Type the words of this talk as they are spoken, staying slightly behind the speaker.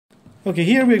Okay,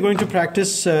 here we're going to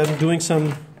practice doing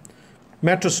some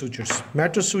mattress sutures.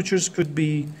 Mattress sutures could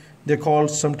be, they're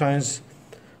called sometimes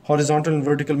horizontal and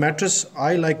vertical mattress.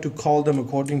 I like to call them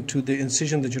according to the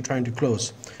incision that you're trying to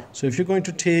close. So if you're going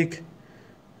to take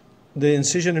the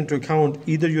incision into account,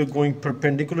 either you're going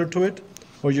perpendicular to it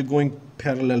or you're going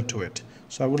parallel to it.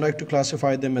 So I would like to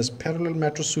classify them as parallel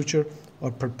mattress suture or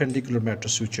perpendicular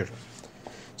mattress suture.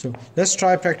 So let's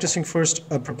try practicing first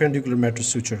a perpendicular mattress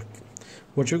suture.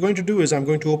 What you're going to do is I'm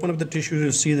going to open up the tissue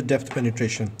to see the depth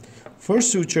penetration.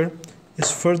 First suture is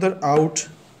further out,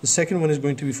 the second one is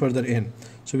going to be further in.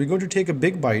 So we're going to take a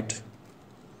big bite,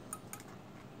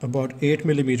 about 8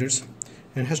 millimeters,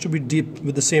 and it has to be deep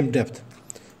with the same depth.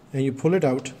 And you pull it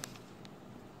out,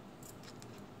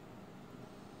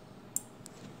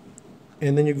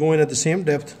 and then you go in at the same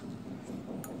depth,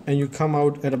 and you come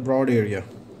out at a broad area.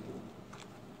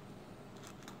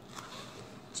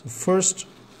 So first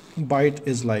bite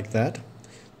is like that.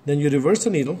 Then you reverse the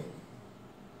needle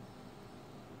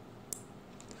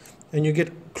and you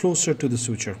get closer to the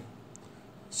suture.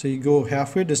 So you go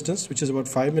halfway distance, which is about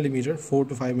 5 millimeter, 4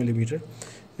 to 5 millimeter,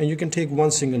 and you can take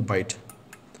one single bite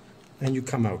and you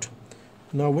come out.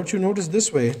 Now what you notice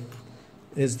this way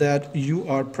is that you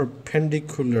are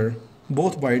perpendicular,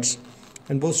 both bites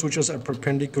and both sutures are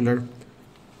perpendicular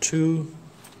to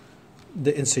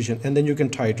the incision, and then you can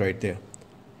tie it right there.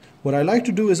 What I like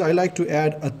to do is I like to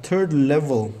add a third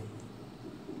level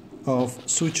of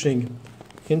suturing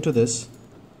into this,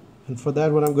 and for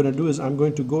that what I'm going to do is I'm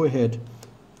going to go ahead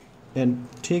and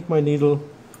take my needle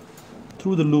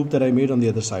through the loop that I made on the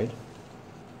other side,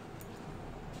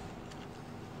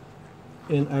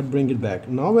 and I bring it back.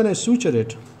 Now when I suture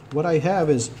it, what I have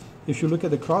is, if you look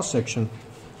at the cross section,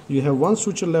 you have one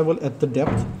suture level at the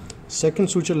depth,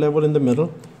 second suture level in the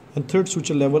middle, and third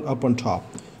suture level up on top.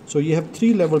 So you have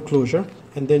 3 level closure,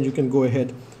 and then you can go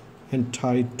ahead and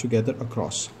tie it together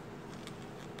across.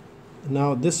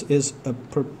 Now this is a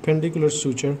perpendicular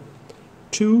suture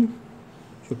to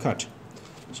your cut.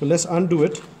 So let's undo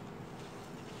it.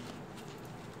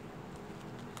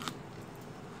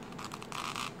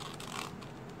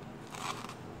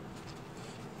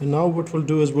 And now what we'll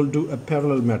do is we'll do a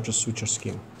parallel mattress suture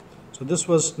scheme. So this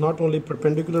was not only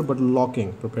perpendicular but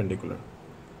locking perpendicular.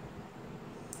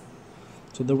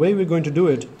 So the way we're going to do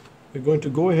it, we're going to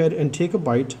go ahead and take a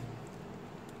bite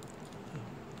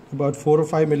about 4 or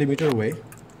 5 millimeter away,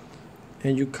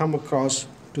 and you come across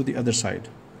to the other side.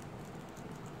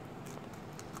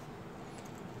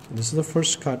 This is the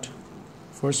first cut,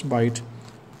 first bite,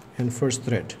 and first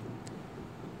thread.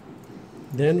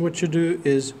 Then what you do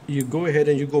is you go ahead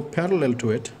and you go parallel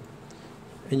to it,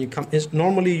 and you come.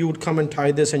 Normally you would come and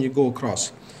tie this and you go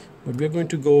across, but we're going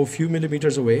to go a few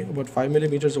millimeters away, about 5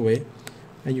 millimeters away,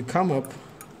 and you come up,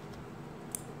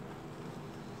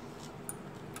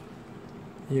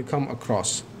 and you come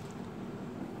across.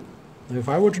 Now if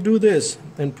I were to do this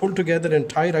and pull together and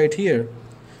tie right here,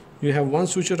 you have one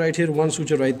suture right here, one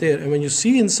suture right there, and when you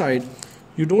see inside,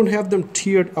 you don't have them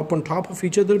tiered up on top of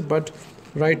each other but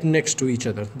right next to each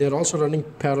other. They're also running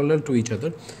parallel to each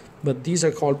other, but these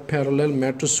are called parallel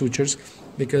mattress sutures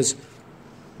because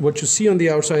what you see on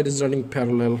the outside is running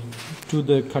parallel to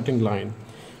the cutting line.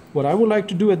 What I would like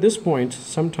to do at this point,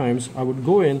 sometimes I would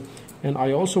go in and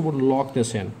I also would lock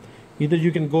this in. Either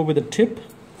you can go with a tip,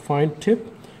 fine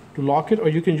tip to lock it, or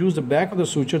you can use the back of the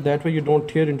suture, that way you don't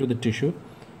tear into the tissue.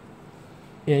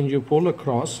 And you pull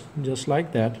across just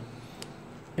like that,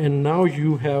 and now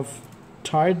you have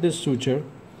tied this suture.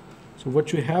 So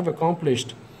what you have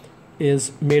accomplished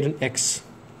is made an X,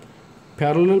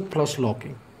 parallel plus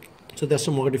locking. So that's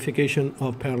a modification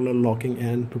of parallel locking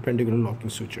and perpendicular locking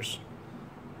sutures.